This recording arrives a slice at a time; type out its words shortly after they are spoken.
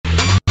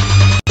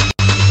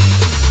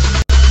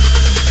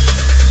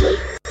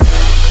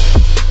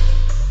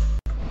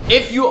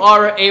if you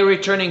are a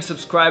returning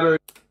subscriber.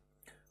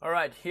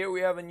 Alright, here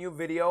we have a new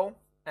video,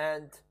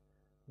 and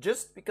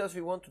just because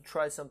we want to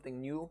try something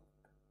new,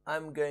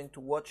 I'm going to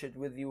watch it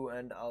with you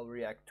and I'll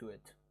react to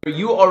it.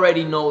 You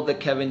already know the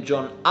Kevin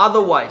John.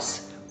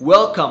 Otherwise,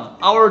 welcome.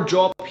 Our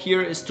job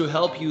here is to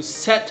help you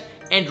set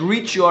and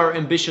reach your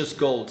ambitious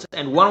goals.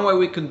 And one way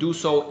we can do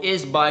so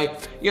is by,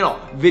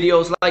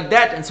 videos like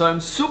that. And so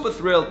I'm super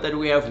thrilled that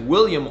we have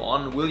William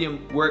on.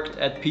 William worked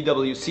at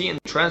PwC in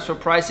transfer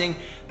pricing,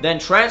 then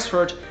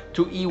transferred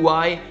to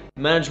EY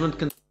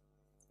management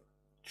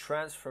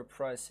Transfer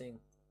pricing,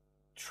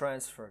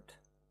 transferred.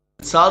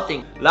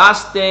 consulting.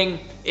 Last thing,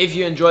 if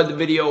you enjoyed the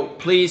video,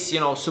 please,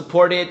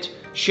 support it,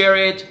 share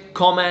it,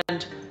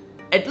 comment,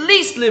 at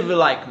least leave a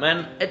like,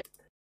 man.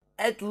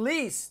 At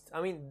least,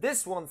 I mean,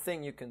 this one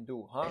thing you can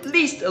do, huh? At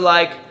least a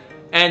like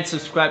and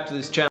subscribe to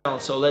this channel.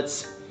 So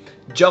let's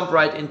jump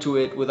right into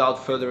it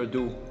without further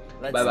ado.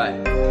 Bye-bye.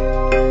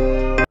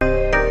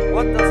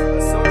 What does an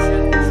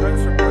associate in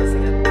transfer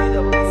pricing at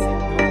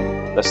PwC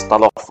do? Let's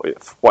start off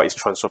with what is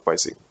transfer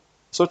pricing.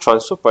 So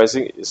transfer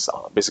pricing is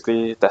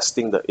basically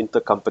testing the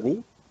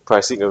intercompany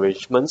pricing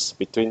arrangements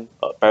between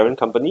a parent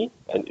company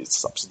and its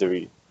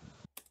subsidiary.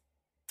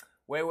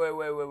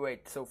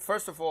 Wait. So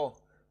first of all,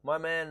 my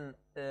man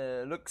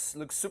looks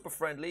super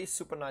friendly,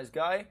 super nice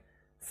guy.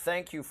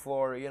 Thank you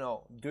for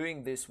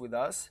doing this with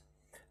us.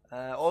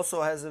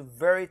 Also has a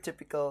very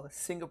typical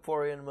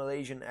Singaporean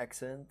Malaysian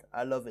accent.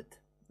 I love it.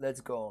 Let's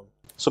go on.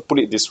 So put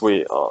it this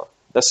way,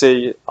 let's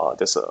say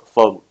there's a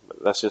firm,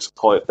 let's just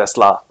call it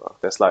Tesla.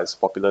 Tesla is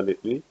popular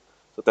lately.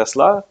 So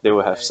Tesla, they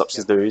will have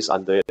subsidiaries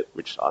under it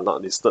which are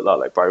not listed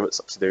like private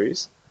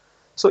subsidiaries.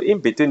 So in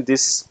between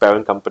this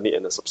parent company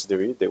and the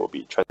subsidiary, there will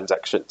be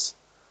transactions.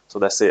 So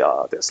let's say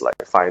there's like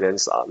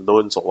finance,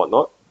 loans or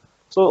whatnot.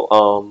 So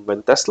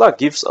when Tesla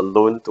gives a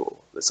loan to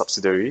the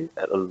subsidiary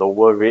at a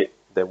lower rate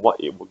than what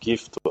it would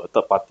give to a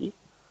third party,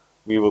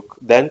 we will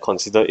then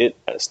consider it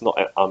as not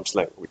at arm's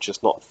length, which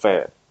is not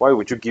fair. Why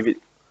would you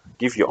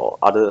give your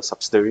other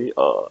subsidiary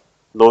a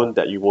loan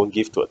that you won't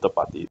give to a third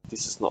party?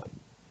 This is not,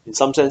 in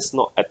some sense,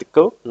 not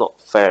ethical,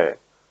 not fair.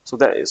 So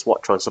that is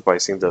what transfer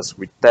pricing does.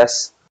 We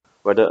test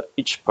whether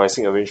each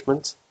pricing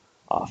arrangement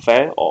are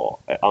fair or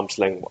at arm's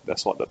length.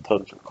 That's what the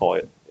terms would call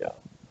it. Yeah.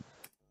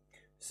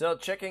 So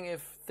checking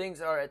if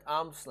things are at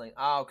arm's length.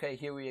 Okay,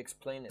 here we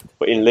explain it.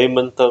 But in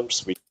layman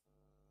terms,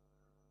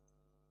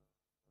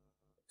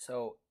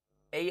 So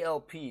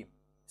ALP.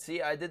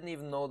 See, I didn't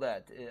even know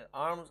that.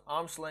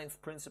 Arm's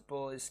length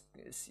principle is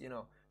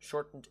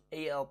shortened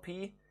ALP.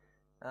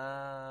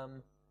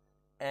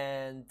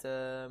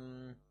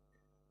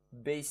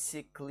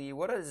 Basically,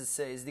 what does it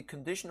say? Is the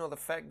condition or the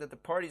fact that the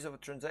parties of a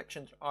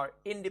transaction are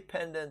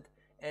independent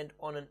and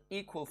on an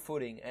equal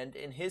footing. And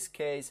in his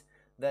case,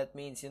 that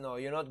means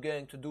you're not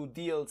going to do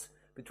deals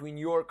between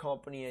your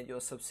company and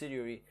your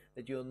subsidiary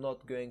that you're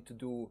not going to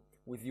do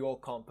with your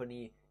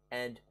company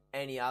and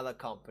any other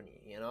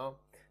company.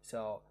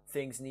 So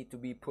things need to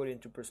be put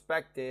into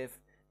perspective.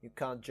 You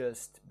can't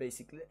just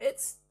basically,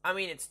 it's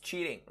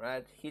cheating,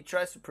 right? He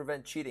tries to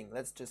prevent cheating.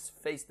 Let's just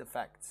face the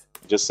facts.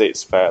 just say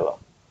it's fair lah.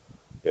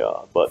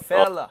 Yeah, but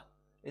fair.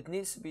 It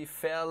needs to be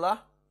fair,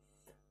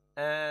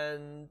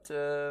 and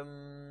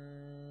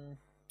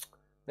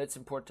that's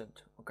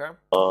important. Okay.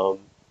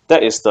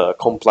 that is the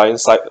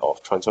compliance side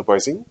of transfer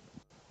pricing.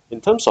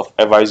 In terms of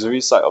advisory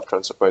side of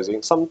transfer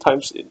pricing,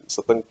 sometimes in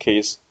certain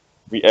case,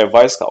 we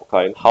advise our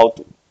client how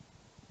to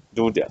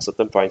do their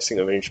certain pricing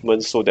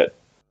arrangements so that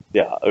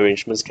their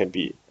arrangements can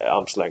be at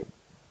arm's length,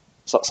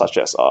 such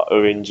as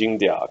arranging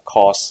their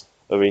costs,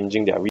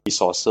 arranging their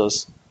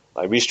resources,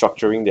 like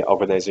restructuring their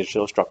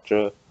organizational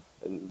structure,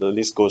 and the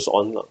list goes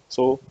on.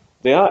 So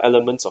there are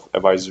elements of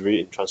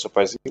advisory in transfer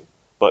pricing,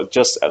 but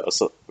just at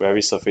a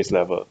very surface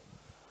level.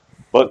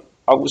 But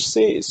I would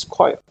say it's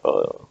quite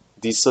a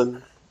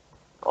decent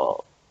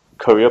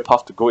career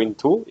path to go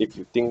into if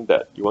you think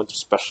that you want to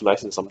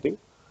specialize in something.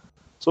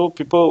 So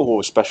people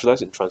who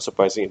specialize in transfer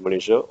pricing in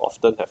Malaysia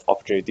often have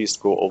opportunities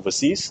to go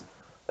overseas.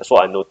 That's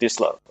what I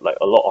noticed. Like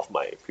a lot of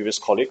my previous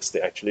colleagues,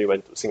 they actually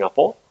went to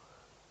Singapore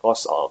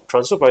because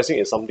transfer pricing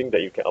is something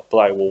that you can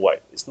apply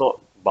worldwide. It's not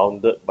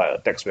bounded by a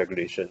tax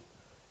regulation.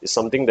 It's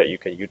something that you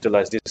can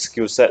utilize this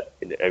skill set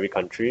in every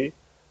country,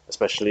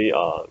 especially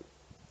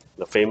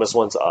the famous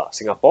ones are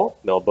Singapore,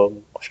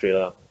 Melbourne,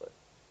 Australia.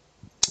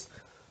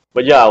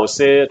 But yeah, I would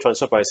say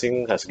transfer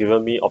pricing has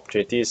given me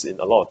opportunities in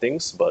a lot of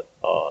things, but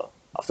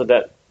after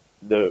that,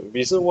 the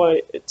reason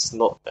why it's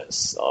not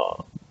as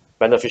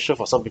beneficial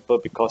for some people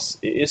because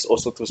it is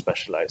also too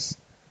specialized.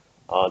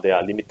 There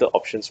are limited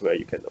options where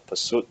you can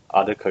pursue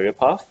other career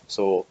paths.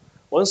 So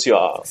once you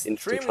are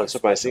into transfer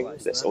pricing,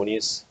 there's only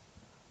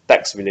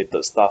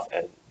tax-related stuff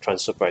and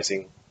transfer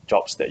pricing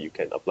jobs that you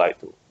can apply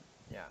to.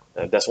 Yeah.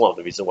 And that's one of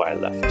the reasons why I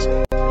left.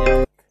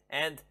 Yeah.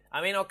 And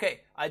I mean,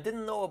 okay, I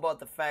didn't know about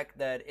the fact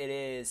that it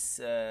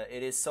is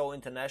so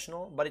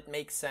international, but it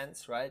makes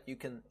sense, right? You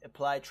can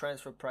apply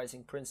transfer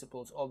pricing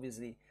principles,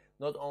 obviously,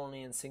 not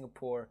only in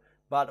Singapore,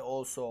 but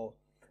also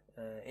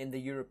in the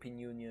European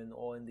Union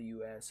or in the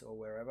US or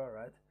wherever,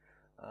 right?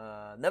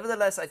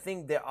 Nevertheless, I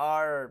think there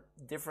are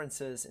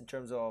differences in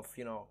terms of,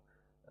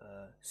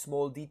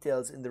 small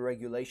details in the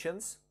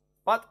regulations,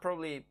 but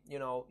probably,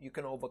 you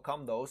can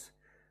overcome those.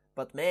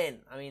 But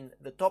man, I mean,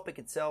 the topic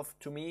itself,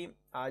 to me,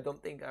 I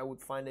don't think I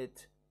would find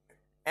it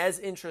as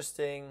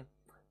interesting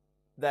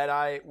that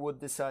I would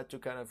decide to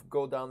kind of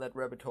go down that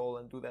rabbit hole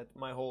and do that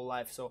my whole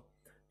life. So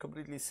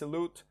completely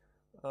salute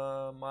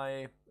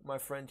my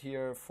friend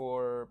here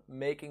for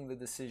making the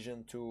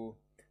decision to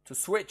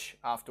switch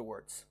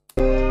afterwards.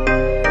 What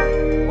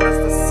is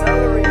the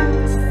salary of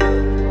this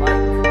firm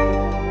like?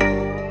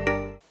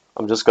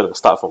 I'm just going to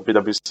start from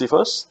PwC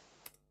first.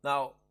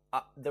 Now,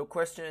 the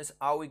question is,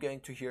 are we going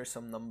to hear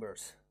some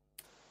numbers?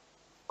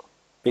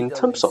 In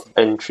terms of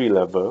entry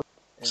level,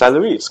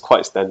 salary is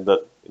quite standard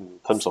in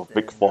terms of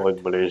Big Four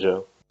in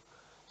Malaysia.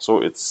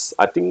 So it's,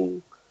 I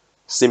think,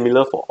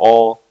 similar for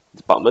all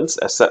departments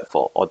except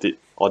for audit.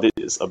 Audit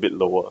is a bit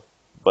lower,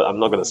 but I'm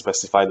not going to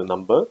specify the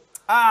number.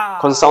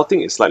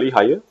 Consulting is slightly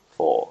higher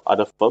for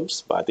other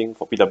firms, but I think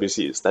for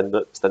PwC it's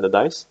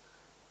standardized.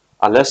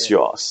 Unless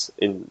you're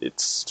in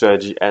its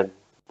strategy end,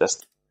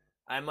 that's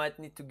I might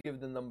need to give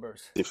the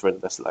numbers.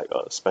 Different. That's like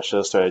a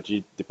special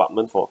strategy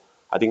department for.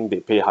 I think they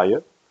pay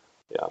higher.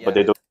 Yeah, but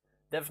they don't.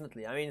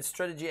 Definitely. I mean,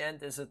 strategy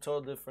end is a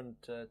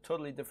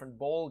totally different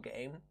ball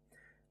game,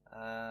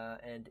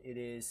 and it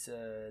is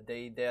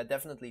they are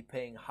definitely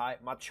paying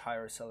much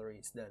higher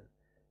salaries than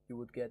you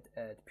would get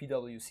at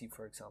PwC,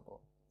 for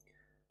example.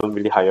 Don't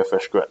really hire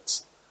fresh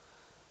grads,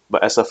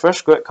 but as a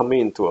fresh grad coming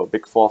into a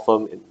Big Four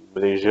firm in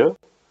Malaysia,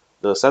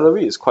 the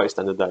salary is quite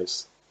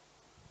standardized.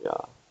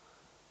 Yeah.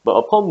 But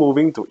upon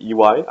moving to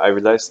EY, I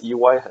realized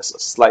EY has a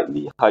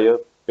slightly higher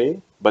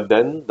pay, but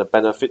then the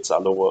benefits are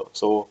lower.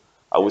 So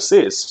I would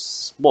say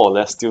it's more or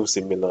less still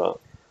similar.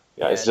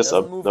 Yeah, it's just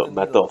a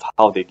matter of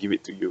how they give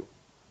it to you.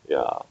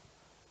 Yeah.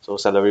 So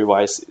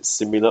salary-wise, it's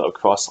similar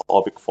across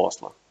all Big Fours.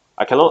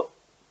 I cannot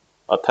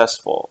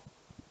attest for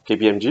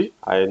KPMG.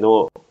 I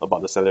know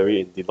about the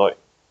salary in Deloitte,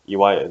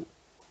 EY, and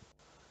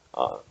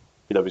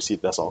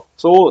PwC, that's all.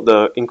 So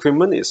the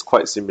increment is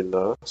quite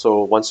similar.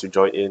 So once you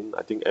join in,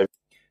 I think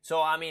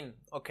So, I mean,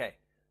 okay,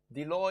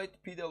 Deloitte,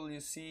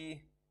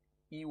 PwC,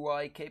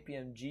 EY,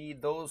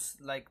 KPMG, those,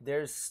 like,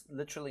 there's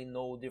literally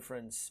no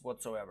difference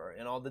whatsoever.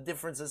 The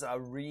differences are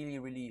really,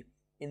 really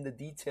in the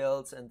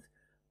details and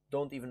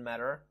don't even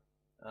matter.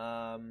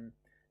 In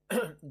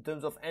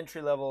terms of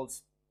entry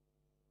levels,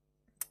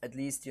 at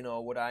least,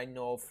 what I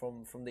know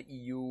from the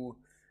EU,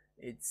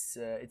 it's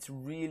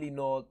really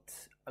not,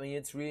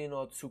 it's really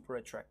not super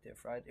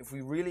attractive, right? If we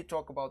really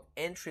talk about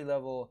entry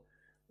level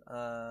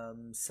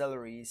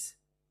salaries,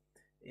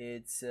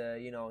 it's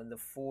in the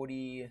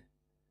 40-50k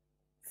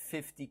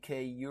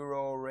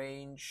euro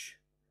range,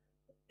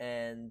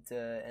 and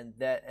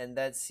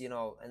that's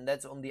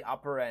that's on the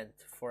upper end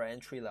for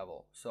entry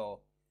level. So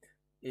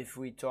if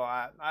we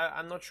talk,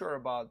 I'm not sure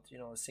about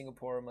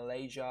Singapore,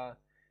 Malaysia,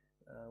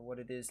 what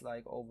it is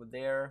like over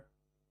there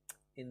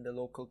in the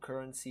local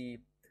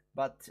currency,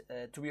 but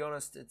to be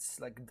honest, it's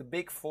like the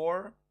Big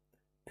Four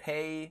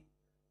pay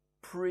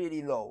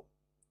pretty low,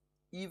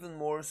 even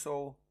more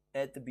so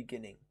at the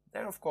beginning.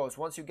 Then, of course,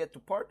 once you get to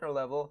partner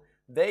level,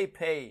 they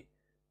pay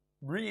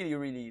really,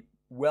 really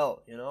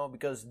well,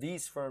 because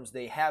these firms,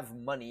 they have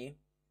money,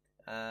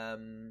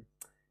 and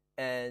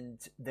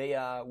they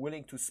are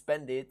willing to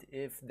spend it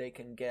if they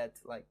can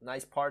get like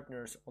nice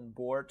partners on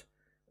board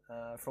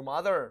from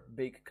other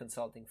big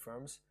consulting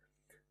firms.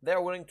 They're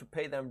willing to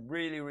pay them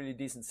really, really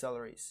decent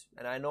salaries.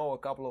 And I know a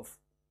couple of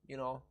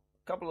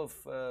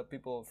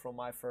people from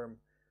my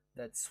firm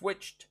that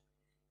switched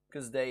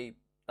because they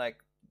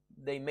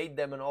made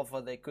them an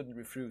offer they couldn't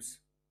refuse.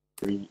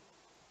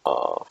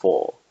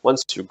 For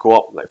once you go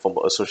up like from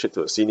an associate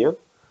to a senior,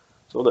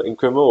 so the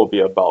increment will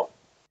be about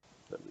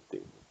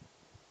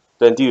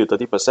 20 to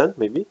 30%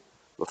 maybe.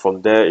 But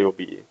from there it will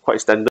be quite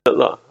standard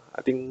lah.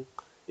 I think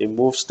it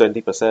moves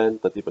 20%,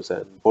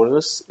 30%.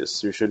 Bonus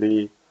is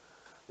usually,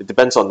 it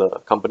depends on the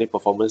company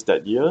performance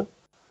that year.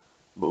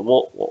 But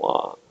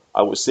more,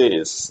 I would say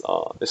it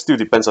still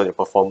depends on your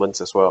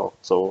performance as well.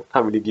 So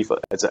can't really give an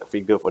exact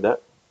figure for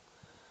that.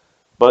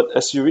 But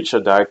as you reach a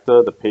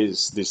director, the pay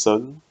is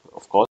decent,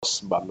 of course,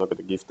 but I'm not going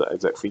to give the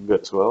exact figure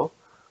as well.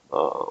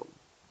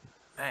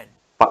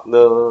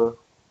 Partner,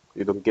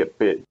 you don't get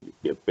paid, you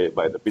get paid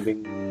by the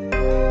billing.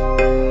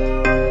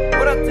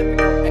 What are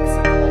typical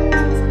exit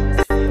options in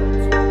this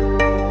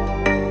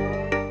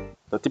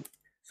field?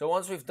 So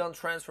once we've done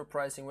transfer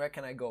pricing, where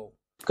can I go?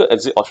 Good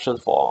exit option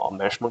for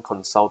management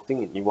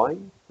consulting in EY?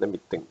 Let me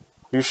think.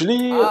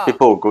 Usually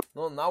people will go...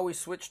 No, now we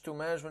switch to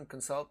management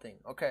consulting.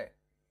 Okay.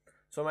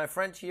 So my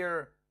friend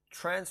here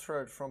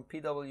transferred from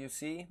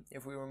PwC,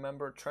 if we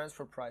remember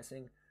transfer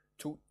pricing,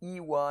 to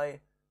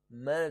EY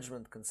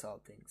management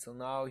consulting. So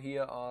now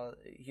here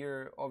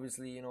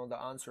obviously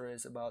the answer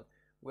is about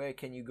where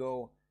can you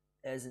go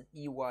as an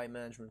EY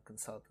management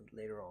consultant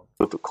later on.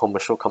 Go to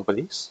commercial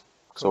companies.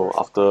 So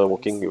after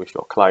working with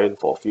your client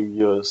for a few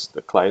years,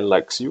 the client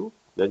likes you,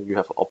 then you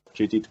have an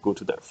opportunity to go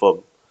to that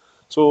firm.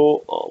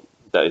 So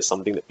that is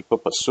something that people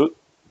pursue.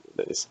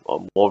 There is a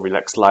more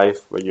relaxed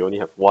life where you only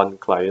have one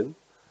client,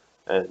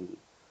 and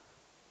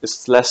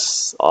it's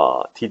less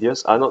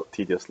tedious. Not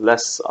tedious,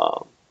 less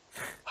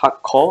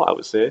hardcore, I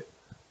would say.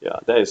 Yeah,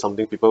 that is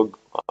something people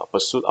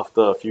pursue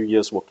after a few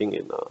years working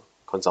in a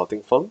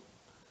consulting firm.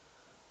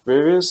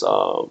 Whereas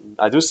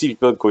I do see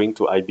people going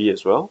to IB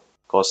as well,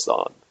 because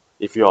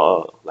if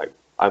you're like,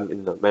 I'm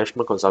in the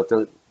management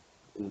consultant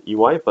in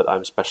EY, but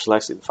I'm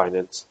specialized in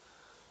finance.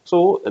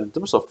 So in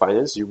terms of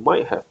finance, you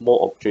might have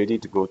more opportunity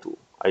to go to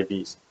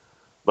IBs.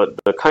 But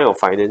the kind of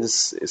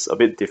finance is a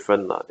bit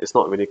different. It's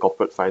not really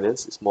corporate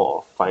finance, it's more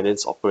of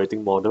finance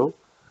operating model.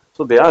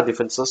 So there are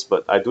differences,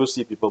 but I do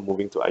see people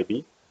moving to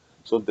IB.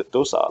 So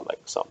those are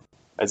like some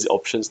exit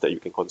options that you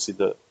can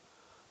consider.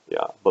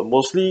 Yeah, but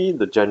mostly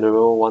the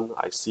general one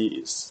I see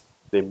is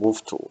they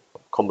move to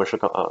commercial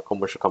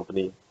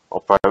company or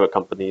private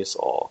companies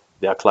or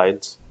their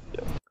clients.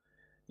 Yeah.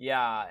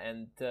 Yeah,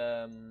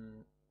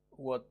 and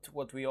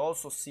what we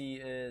also see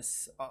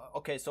is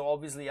okay. So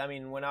obviously, I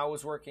mean, when I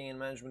was working in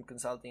management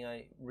consulting,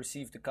 I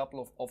received a couple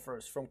of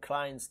offers from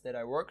clients that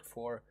I worked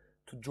for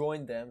to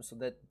join them. So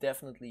that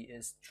definitely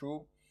is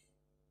true.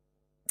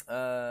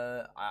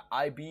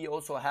 IB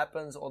also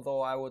happens,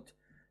 although I would,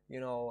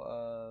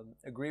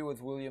 agree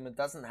with William. It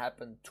doesn't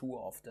happen too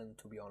often,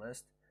 to be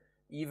honest.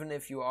 Even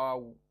if you are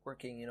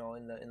working,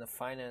 in the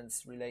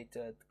finance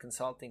related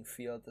consulting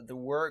field, the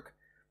work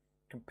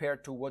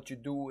compared to what you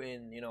do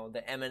in,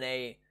 the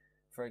M&A,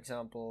 for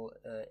example,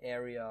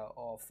 area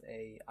of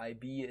a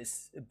IB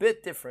is a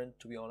bit different,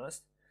 to be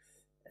honest.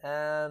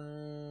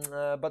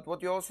 But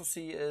what you also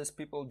see is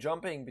people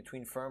jumping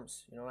between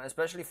firms,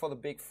 especially for the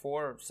big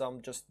four.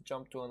 Some just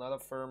jump to another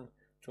firm,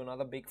 to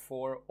another big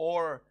four,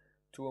 or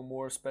to a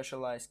more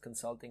specialized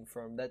consulting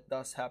firm. That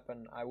does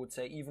happen, I would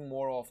say, even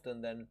more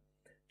often than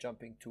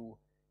jumping to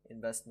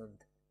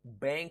investment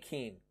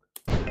banking.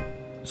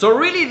 So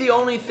really the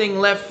only thing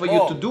left for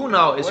you to do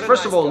now is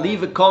first of all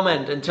leave a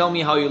comment and tell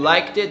me how you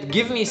liked it.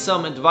 Give me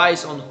some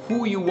advice on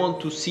who you want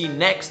to see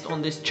next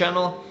on this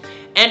channel.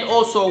 And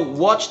also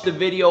watch the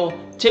video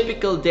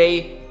Typical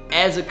Day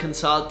as a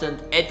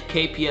Consultant at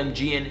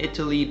KPMG in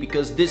Italy,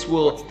 because this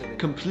will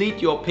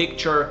complete your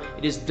picture.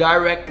 It is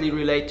directly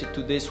related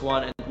to this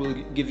one and will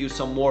give you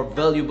some more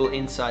valuable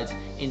insights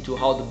into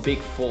how the big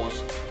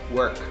fours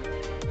work.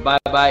 Bye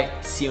bye,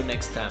 see you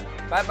next time.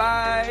 Bye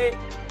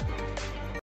bye.